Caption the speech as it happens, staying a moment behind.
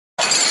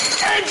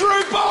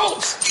Andrew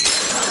Bolt!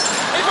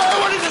 If I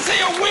wanted to see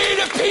a weird,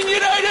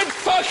 opinionated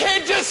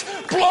fuckhead just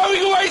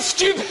blowing away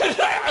stupid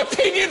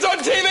opinions on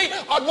TV,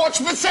 I'd watch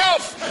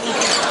myself.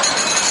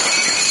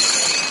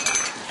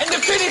 And to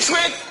finish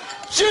with,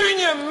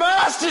 Junior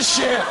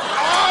MasterChef.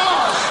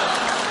 Oh,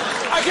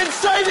 I can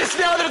say this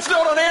now that it's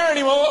not on air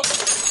anymore.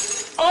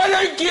 I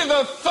don't give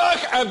a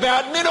fuck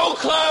about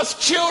middle-class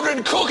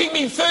children cooking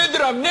me food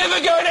that I'm never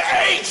going to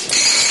eat.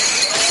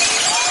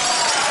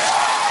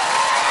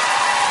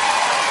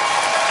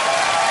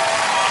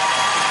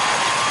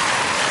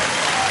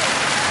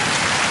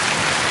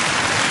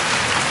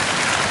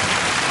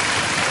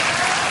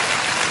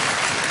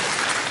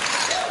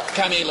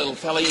 Come here, little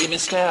fella, you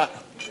missed out.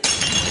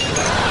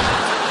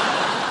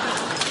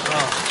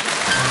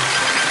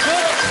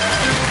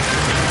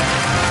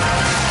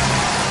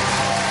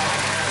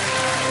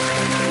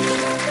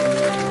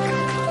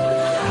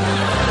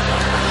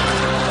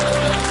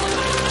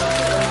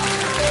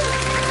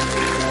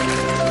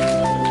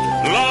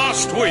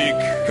 Last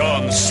week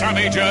on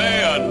Sammy J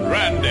and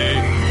Randy.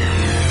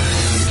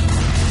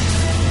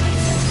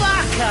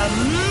 Fuck a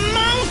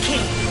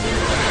monkey!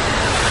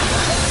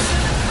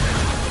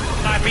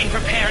 I've been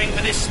preparing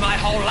for this my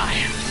whole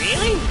life.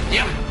 Really?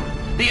 Yep.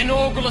 The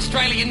inaugural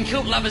Australian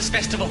Kilt Lovers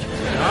Festival.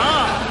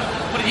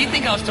 Oh. What did you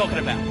think I was talking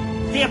about?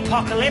 The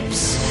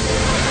apocalypse.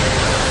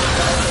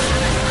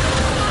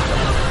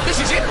 This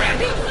is it,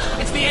 Randy.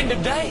 It's the end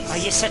of days. Oh,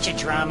 you're such a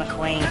drama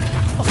queen.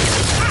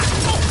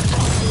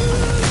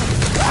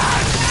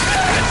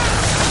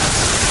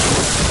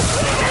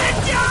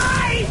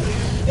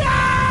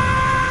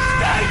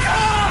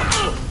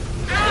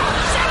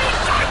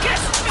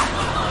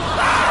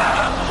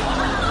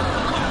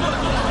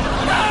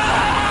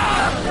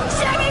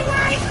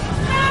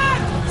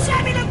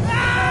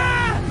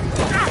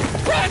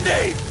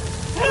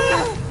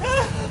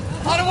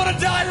 I don't want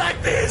to die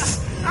like this!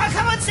 Oh,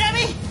 come on,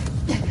 Sammy!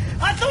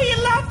 I thought you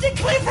loved a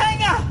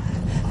cliffhanger!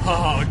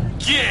 Oh,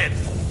 get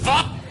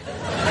fucked!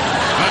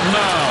 And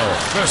now,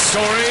 the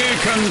story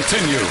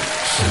continues.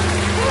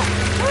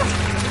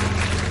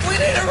 We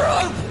need a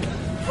rope!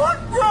 What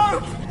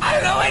rope? I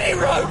don't know any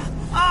rope!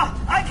 Oh,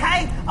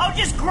 okay. I'll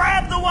just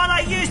grab the one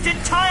I used to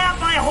tie up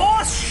my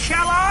horse,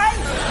 shall I?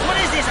 What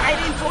is this,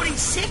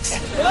 1846?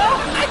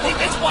 I think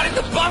there's one in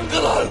the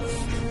bungalow!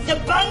 The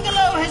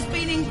bungalow has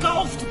been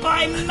engulfed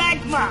by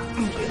magma.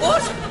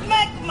 What?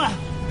 Magma.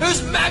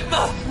 Who's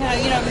magma? No,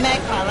 you know,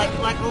 magma,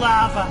 like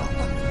lava.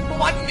 Well,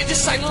 why didn't you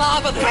just say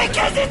lava then?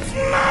 Because it's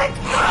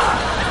magma!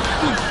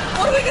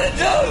 What are we going to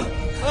do?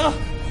 Well,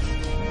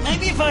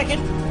 maybe if I can...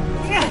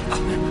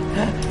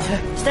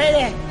 Stay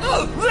there.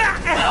 No!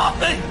 Get off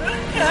me!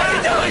 What are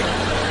you doing?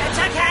 It's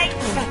okay.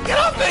 Get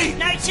off me!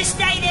 No, just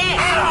stay there.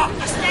 Ow.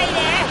 Just stay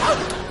there.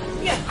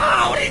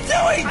 Oh, what are you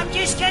doing? I'm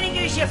just going to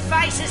use your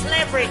face as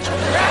leverage.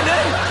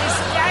 Randy! Just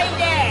stay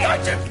there.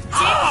 Don't you...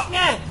 Oh.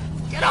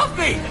 Get off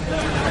me!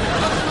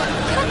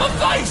 Get off my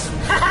face!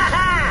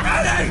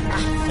 Randy!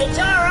 It's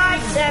all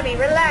right, Sammy.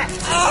 Relax.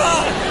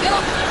 Oh. Get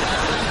off!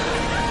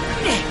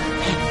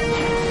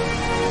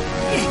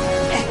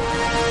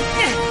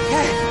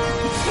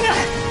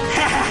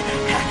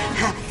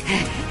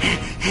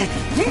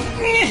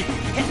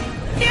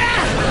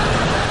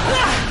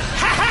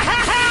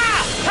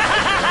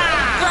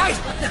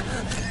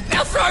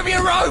 Throw me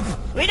a rope!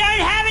 We don't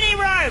have any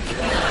rope!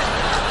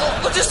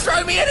 Well, just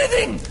throw me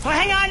anything! Well,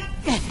 hang on.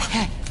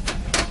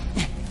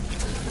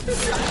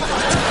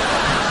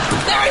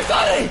 Very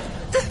funny!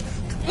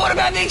 What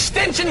about the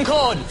extension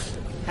cord?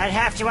 I'd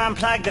have to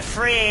unplug the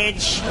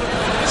fridge.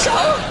 So?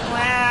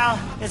 Well,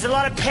 there's a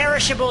lot of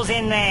perishables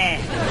in there.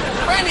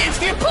 Randy, it's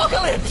the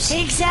apocalypse!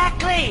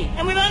 Exactly!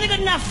 And we've only got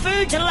enough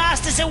food to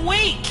last us a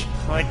week.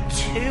 Or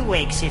 2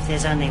 weeks if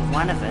there's only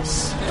one of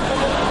us.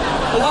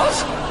 What?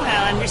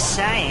 Well, I'm just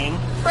saying.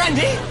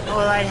 Randy? All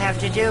I'd have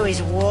to do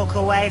is walk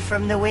away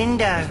from the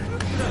window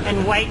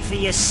and wait for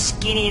your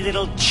skinny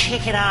little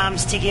chicken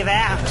arms to give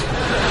out.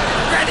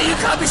 Randy, you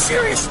can't be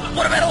serious.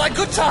 What about all our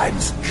good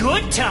times?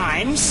 Good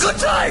times? Good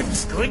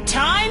times? Good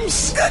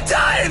times? Good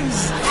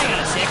times! Hang on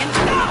a second.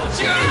 Oh,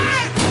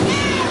 jeez!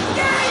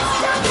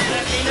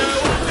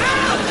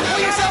 Pull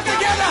yourself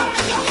together!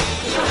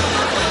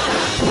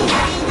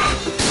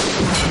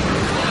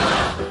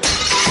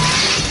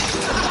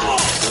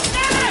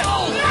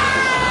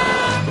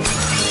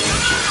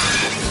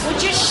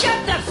 Would you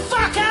shut the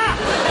fuck up?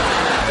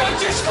 Don't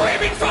you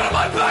scream in front of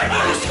my baby!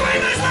 I'll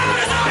scream as loud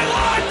as I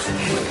want!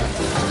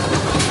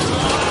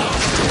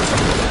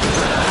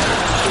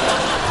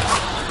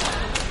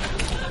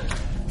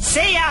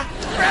 See ya!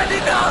 Randy,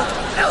 no!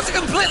 That was a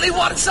completely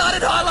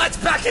one-sided highlights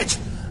package!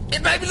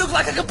 It made me look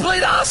like a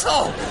complete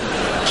asshole!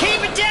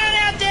 Keep it down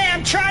out there!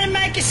 I'm trying to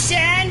make a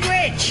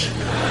sandwich!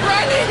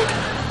 Randy!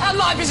 Our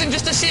life isn't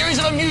just a series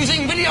of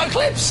amusing video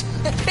clips.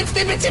 It's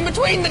the bits in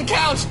between that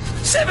count.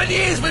 7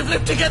 years we've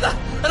lived together,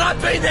 and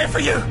I've been there for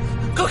you.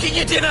 Cooking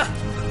your dinner,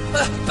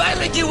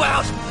 bailing you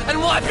out,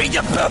 and wiping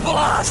your purple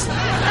ass. Oh,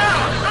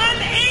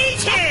 I'm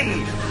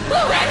eating!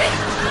 Well, Randy,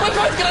 we're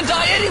both going to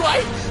die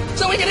anyway,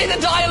 so we can either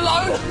die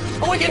alone,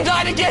 or we can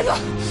die together.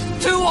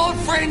 Two old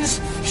friends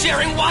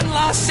sharing one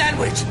last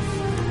sandwich.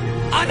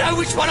 I know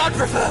which one I'd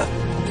prefer.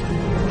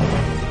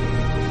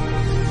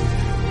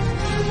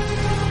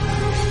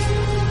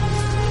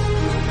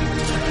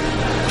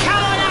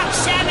 Come on up,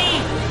 Sammy.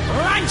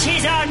 Lunch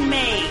is on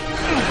me.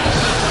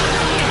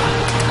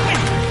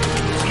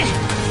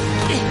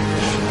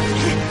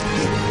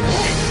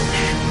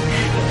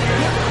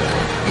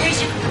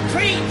 It's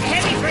pretty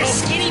heavy for a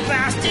skinny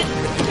bastard.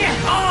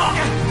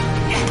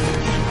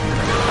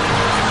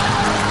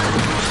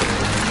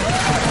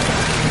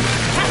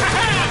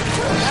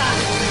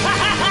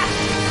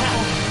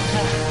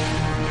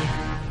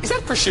 Is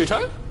that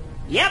prosciutto?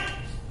 Yep.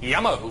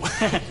 Yummo.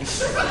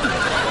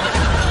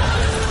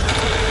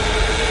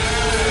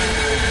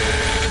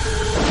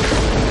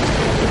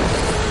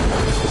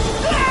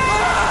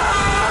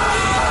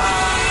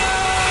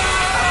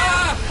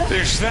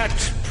 Is that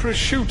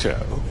prosciutto?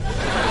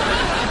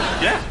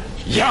 Yeah.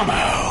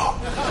 Yummo!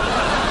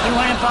 You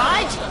want to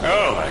bite?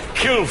 Oh, I'd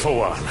kill for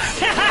one.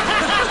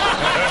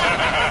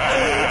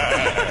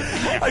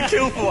 I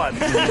killed for one.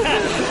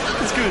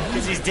 It's good,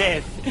 because he's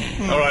dead.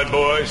 All right,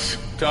 boys.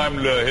 Time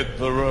to hit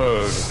the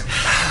road.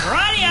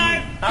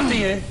 Rightio. After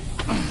you.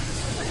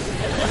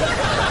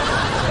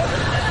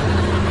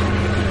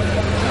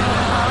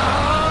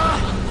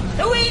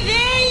 Are we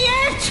there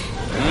yet?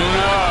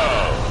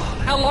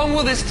 No! How long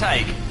will this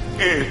take?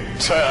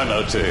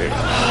 Eternity.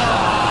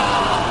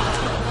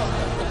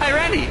 Hey,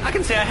 Randy, I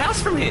can see our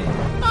house from here.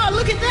 Oh,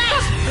 look at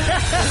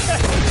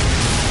that.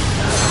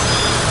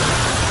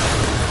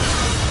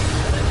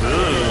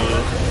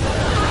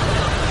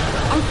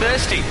 I'm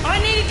thirsty. I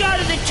need to go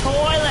to the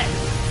toilet.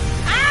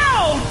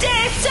 Ow!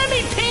 Dad,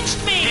 Sammy pinched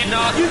me. Did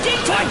not. You did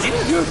too. I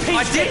didn't. You pinched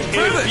I did. me.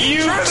 Prove If it.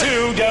 you Prove it.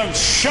 two don't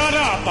shut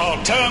up,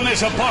 I'll turn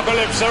this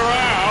apocalypse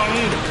around.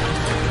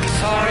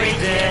 Sorry,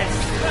 Dad.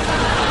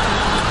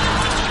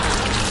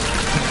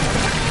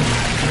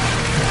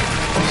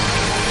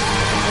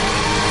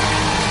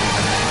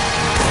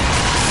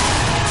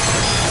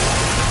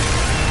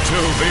 To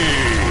be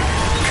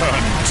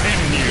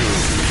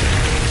continued.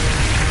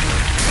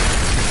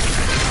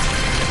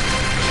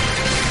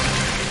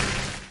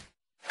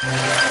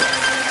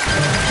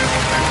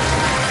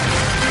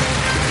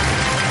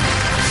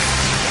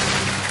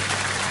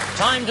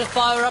 Time to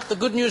fire up the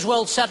Good News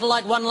World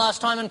satellite one last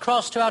time and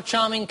cross to our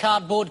charming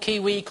cardboard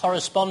Kiwi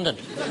correspondent.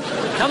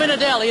 Come in,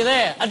 Adele. Are you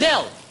there?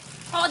 Adele!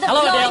 Oh, the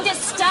Hello, blind Adele. is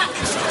stuck.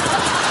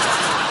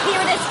 Here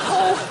it is,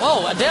 Paul.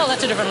 Oh, Adele,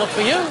 that's a different look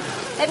for you.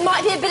 It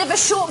might be a bit of a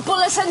short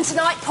bulletin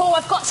tonight, Paul.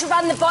 I've got to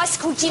run the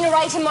bicycle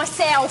generator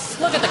myself.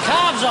 Look at the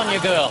calves on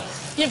you, girl.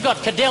 You've got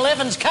Cadell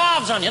Evans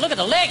calves on you. Look at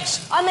the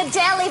legs. I'm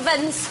Adele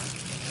Evans.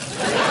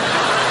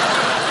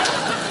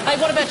 Hey,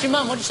 what about your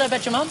mum? What did you say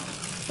about your mum?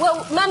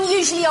 Well, Mum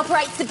usually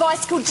operates the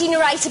bicycle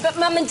generator, but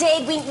Mum and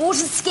Dad went water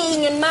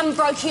skiing and Mum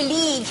broke her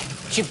leg.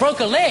 She broke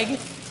her leg.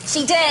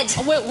 She did.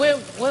 Oh,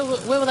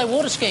 where were they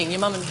water skiing, your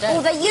mum and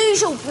Well, dad? the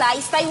usual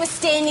place. They were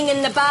standing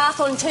in the bath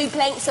on 2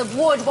 planks of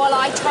wood while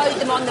I towed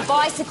them on the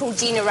bicycle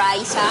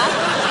generator.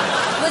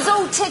 It was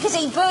all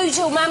tickety-boo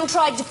till Mum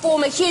tried to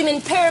form a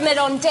human pyramid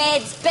on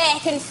Dad's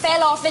back and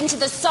fell off into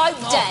the soap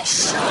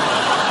dish.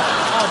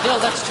 Oh, Adele,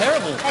 that's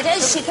terrible. It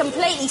is. She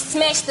completely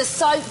smashed the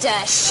soap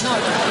dish. No,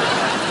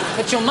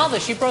 but your mother,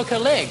 she broke her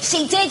leg.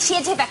 She did. She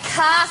had to have a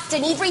cast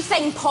and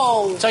everything,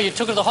 Paul. So you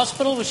took her to the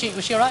hospital? Was she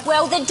all right?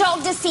 Well, the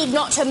doctor said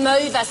not to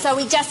move her, so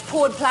we just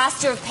poured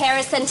plaster of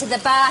Paris into the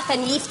bath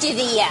and left her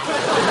there.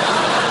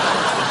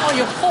 Oh,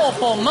 your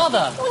poor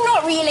mother. Well,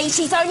 not really.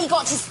 She's only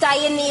got to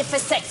stay in there for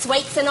 6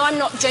 weeks, and I'm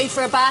not due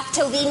for a bath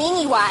till then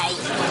anyway.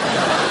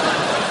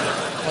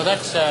 Well,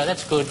 that's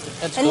good.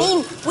 That's And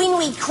good. then, when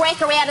we crack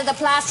her out of the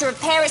plaster of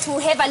Paris, we'll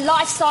have a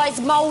life-size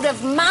mould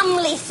of Mum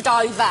left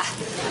over.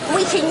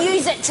 We can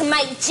use it to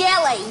make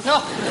jelly.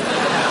 No.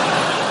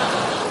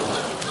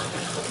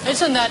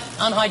 Isn't that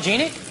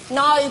unhygienic?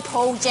 No,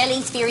 Paul,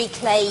 jelly's very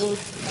clean.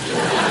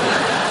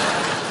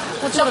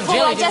 What sort Look, of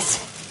Paul, jelly?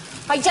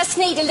 I just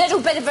need a little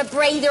bit of a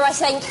breather, I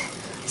think.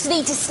 Just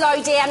need to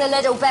slow down a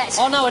little bit.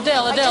 Oh no,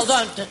 Adele, I Adele,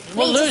 just don't.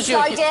 We'll need to lose you.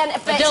 slow if you- down a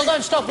bit. Adele,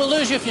 don't stop. We'll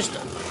lose you if you.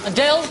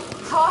 Adele.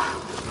 Paul,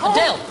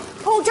 Adele.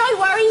 Paul, don't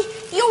worry.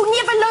 You'll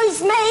never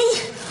lose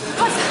me.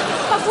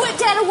 I've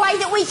worked out a way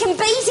that we can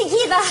be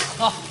together.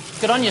 Oh,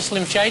 good on you,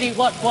 Slim Shady.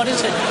 What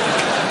is it?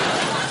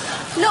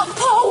 Look,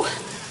 Paul.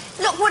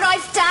 Look what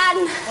I've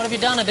done. What have you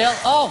done, Adele?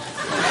 Oh.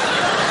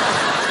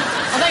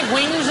 Are they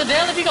wings,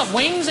 Adele? Have you got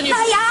wings and you?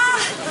 They are.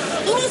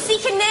 Any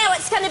second now,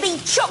 it's going to be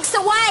chooks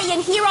away,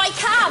 and here I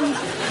come.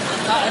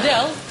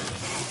 Adele,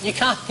 you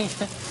can't.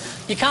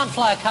 You can't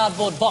fly a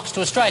cardboard box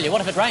to Australia.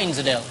 What if it rains,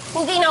 Adele?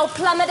 Well, then I'll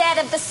plummet out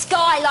of the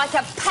sky like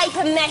a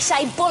paper mache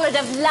bullet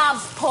of love,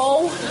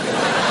 Paul.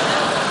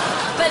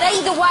 But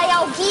either way,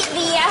 I'll get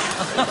there.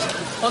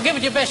 Well, give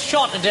it your best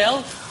shot,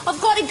 Adele. I've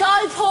got to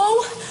go,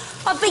 Paul.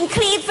 I've been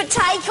cleared for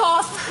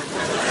takeoff.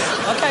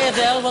 Okay,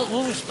 Adele. Well, I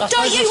Don't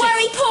suppose you we'll see-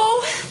 worry,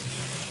 Paul.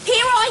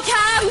 Here I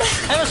come.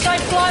 Have a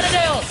safe flight,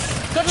 Adele.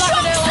 Good luck,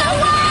 Chooks Adele. I hope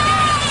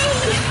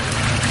you away!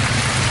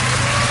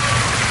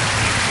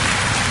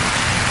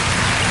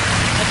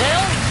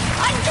 Adele?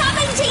 I'm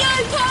coming to you,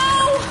 Paul.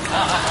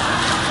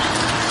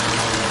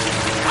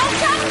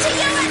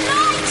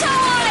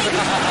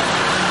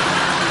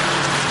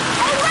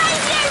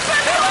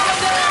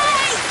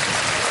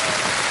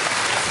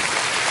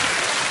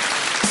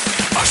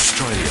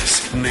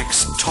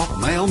 Next Top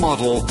Male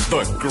Model,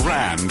 the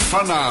grand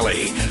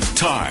finale.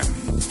 Time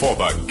for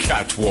the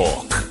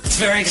catwalk. It's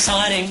very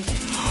exciting.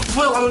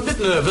 Well, I'm a bit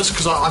nervous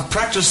because I've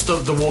practiced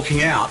the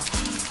walking out,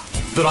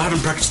 but I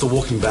haven't practiced the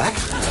walking back.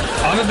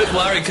 I'm a bit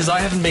worried because I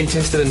haven't been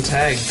tested and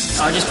tagged.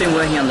 I've just been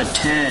working on the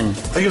turn.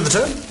 Are you at the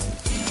turn?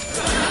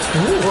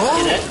 Ooh,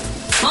 oh.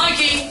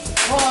 Mikey!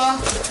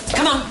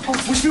 Come on.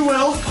 Oh, wish me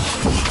well.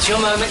 It's your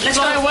moment. Let's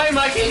Fly go. away,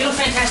 Mikey. You're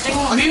fantastic.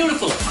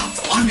 Beautiful.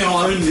 I'm going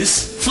to own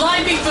this.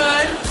 Fly, big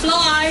bird.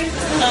 Fly.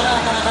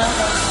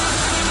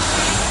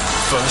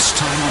 First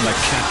time on the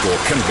catwalk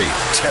can be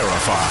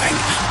terrifying.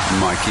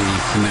 Mikey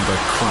never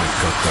quite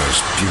got those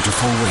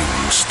beautiful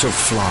wings to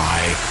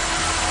fly.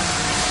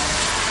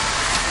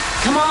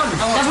 Come on.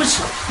 That was...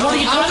 What are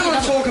you I'm doing?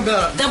 going to talk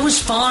about it. That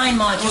was fine,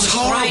 Mike. It was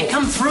horrible. great.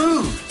 Come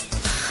through.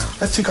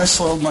 I think I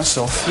soiled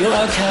myself. You're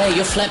okay.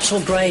 Your flaps were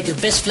great. The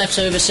best flaps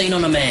I've ever seen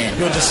on a man.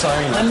 You're just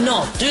saying that. I'm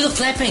not. Do the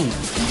flapping.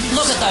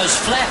 Look at those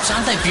flaps.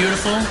 Aren't they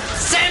beautiful?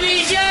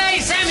 Sammy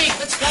J! Sammy,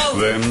 let's go.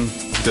 Then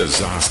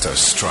disaster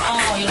struck.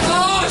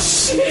 Oh,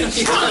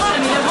 shit! Come on,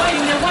 Sammy.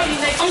 They're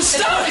waiting. I'm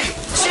stuck.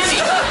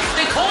 Sammy,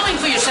 they're calling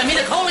for you, Sammy.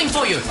 They're calling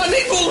for you. I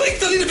need more length.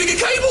 I need a bigger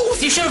cable.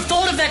 You should have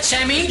thought of that,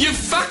 Sammy. You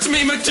fucked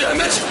me,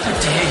 McDermott. How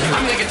dare you?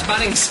 I'm going to get to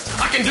Bunnings.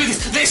 I can do this.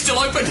 They're still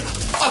open.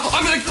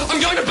 I'm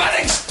going to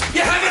Bunnings.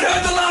 You haven't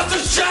heard the laughter,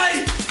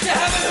 Shay. You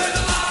haven't heard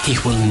the laughter. He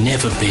will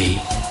never be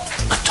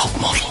a top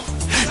model.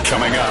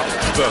 Coming up,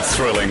 the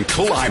thrilling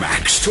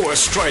climax to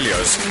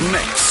Australia's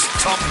next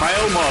Top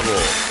Male Model.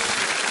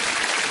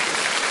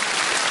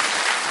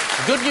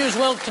 The Good News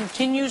World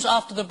continues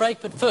after the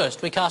break, but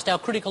first we cast our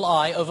critical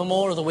eye over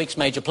more of the week's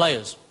major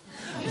players.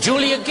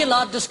 Julia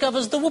Gillard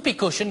discovers the whoopee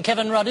cushion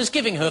Kevin Rudd is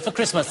giving her for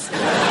Christmas.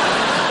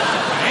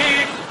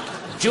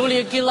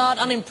 Julia Gillard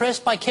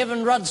unimpressed by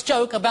Kevin Rudd's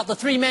joke about the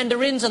 3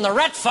 mandarins and the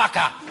rat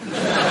fucker.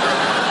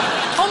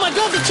 Oh my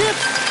God, the chip!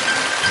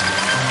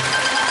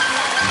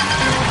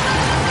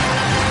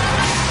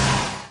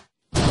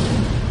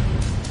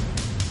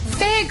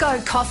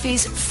 Fairgo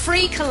Coffee's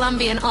free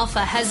Colombian offer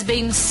has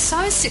been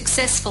so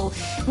successful,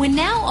 we're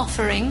now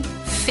offering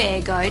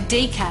Fairgo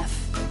Decaf.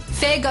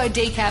 Fairgo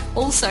Decaf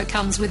also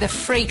comes with a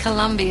free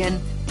Colombian.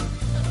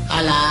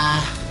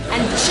 Hola.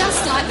 And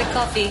just like the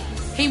coffee,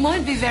 he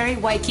won't be very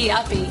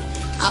wakey-uppy.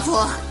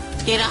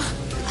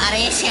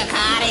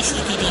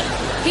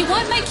 He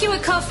won't make you a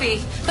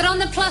coffee, but on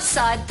the plus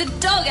side, the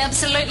dog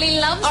absolutely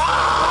loves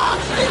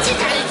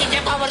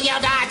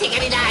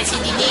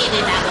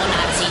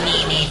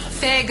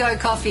Fairgo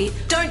Coffee.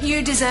 Don't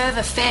you deserve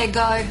a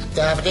Fairgo?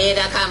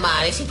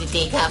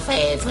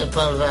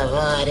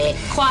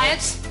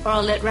 Quiet, or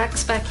I'll let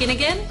Rax back in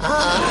again.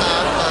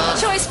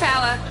 Choice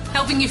power,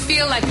 helping you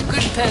feel like a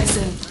good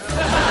person.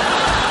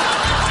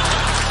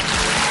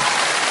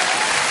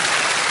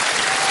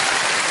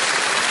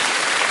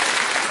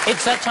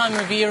 It's that time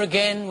of year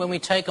again when we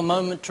take a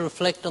moment to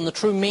reflect on the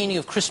true meaning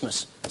of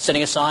Christmas,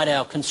 setting aside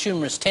our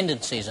consumerist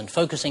tendencies and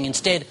focusing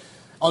instead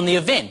on the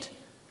event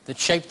that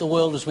shaped the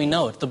world as we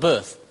know it, the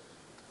birth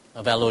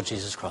of our Lord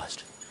Jesus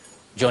Christ.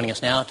 Joining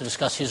us now to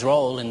discuss his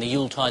role in the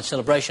Yuletide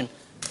celebration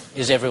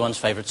is everyone's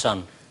favourite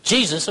son,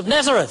 Jesus of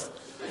Nazareth.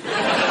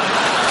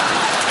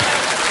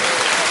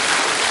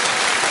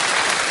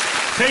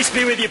 Peace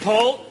be with you,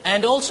 Paul.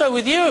 And also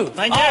with you.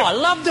 Thank you. Oh, I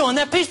love doing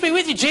that. Peace be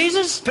with you,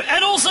 Jesus.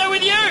 And also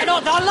with you. I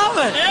love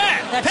it.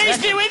 Yeah. Peace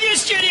be with you,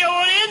 studio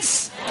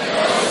audience.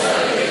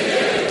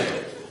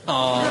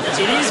 Oh,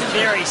 It is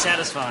very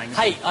satisfying.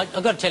 hey,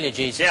 I've got to tell you,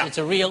 Jesus, Yeah. it's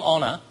a real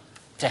honour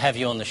to have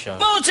you on the show.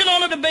 Well, it's an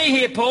honour to be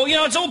here, Paul. You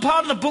know, it's all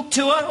part of the book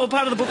tour. The book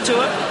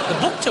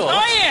tour?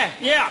 Oh,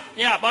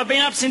 yeah. I've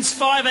been up since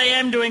 5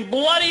 a.m. doing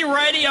bloody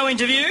radio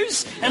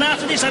interviews, and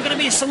after this I'm going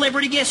to be a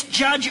celebrity guest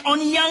judge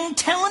on Young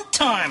Talent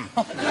Time.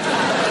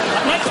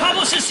 My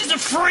publicist is a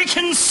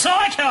freaking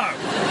psycho.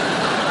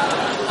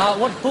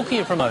 What book are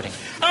you promoting?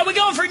 We're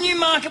going for a new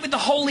market with the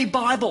Holy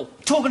Bible.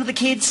 Talking to the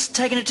kids,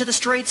 taking it to the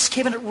streets,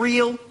 keeping it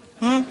real.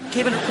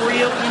 Keeping it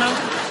real, you know.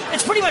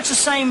 It's pretty much the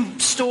same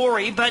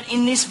story, but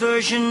in this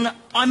version,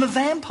 I'm a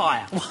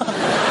vampire.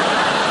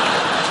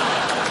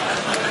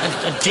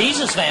 A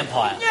Jesus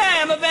vampire? Yeah,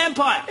 I'm a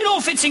vampire. It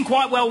all fits in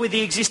quite well with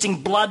the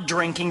existing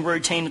blood-drinking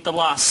routine at the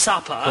Last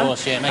Supper. Of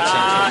course, yeah, makes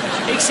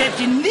sense. Except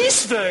in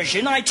this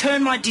version, I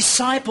turn my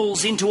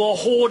disciples into a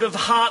horde of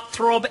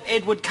heartthrob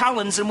Edward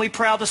Cullens and we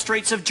prowl the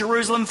streets of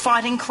Jerusalem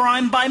fighting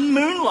crime by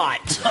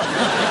moonlight.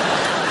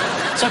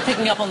 So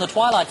picking up on the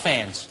Twilight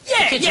fans.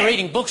 Yeah, the kids yeah. are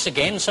reading books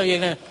again, so you're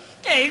going to...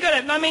 Yeah, you got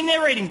to... I mean,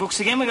 they're reading books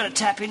again. We've got to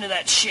tap into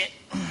that shit.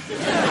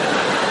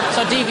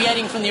 So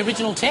deviating from the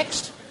original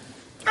text?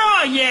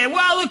 Oh, yeah.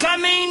 Well, look, I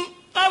mean,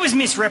 I was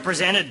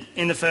misrepresented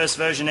in the first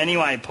version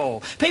anyway,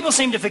 Paul. People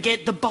seem to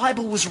forget the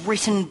Bible was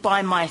written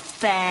by my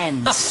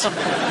fans.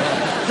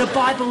 The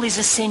Bible is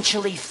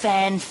essentially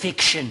fan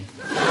fiction.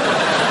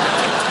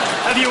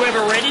 Have you ever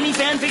read any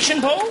fan fiction,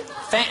 Paul?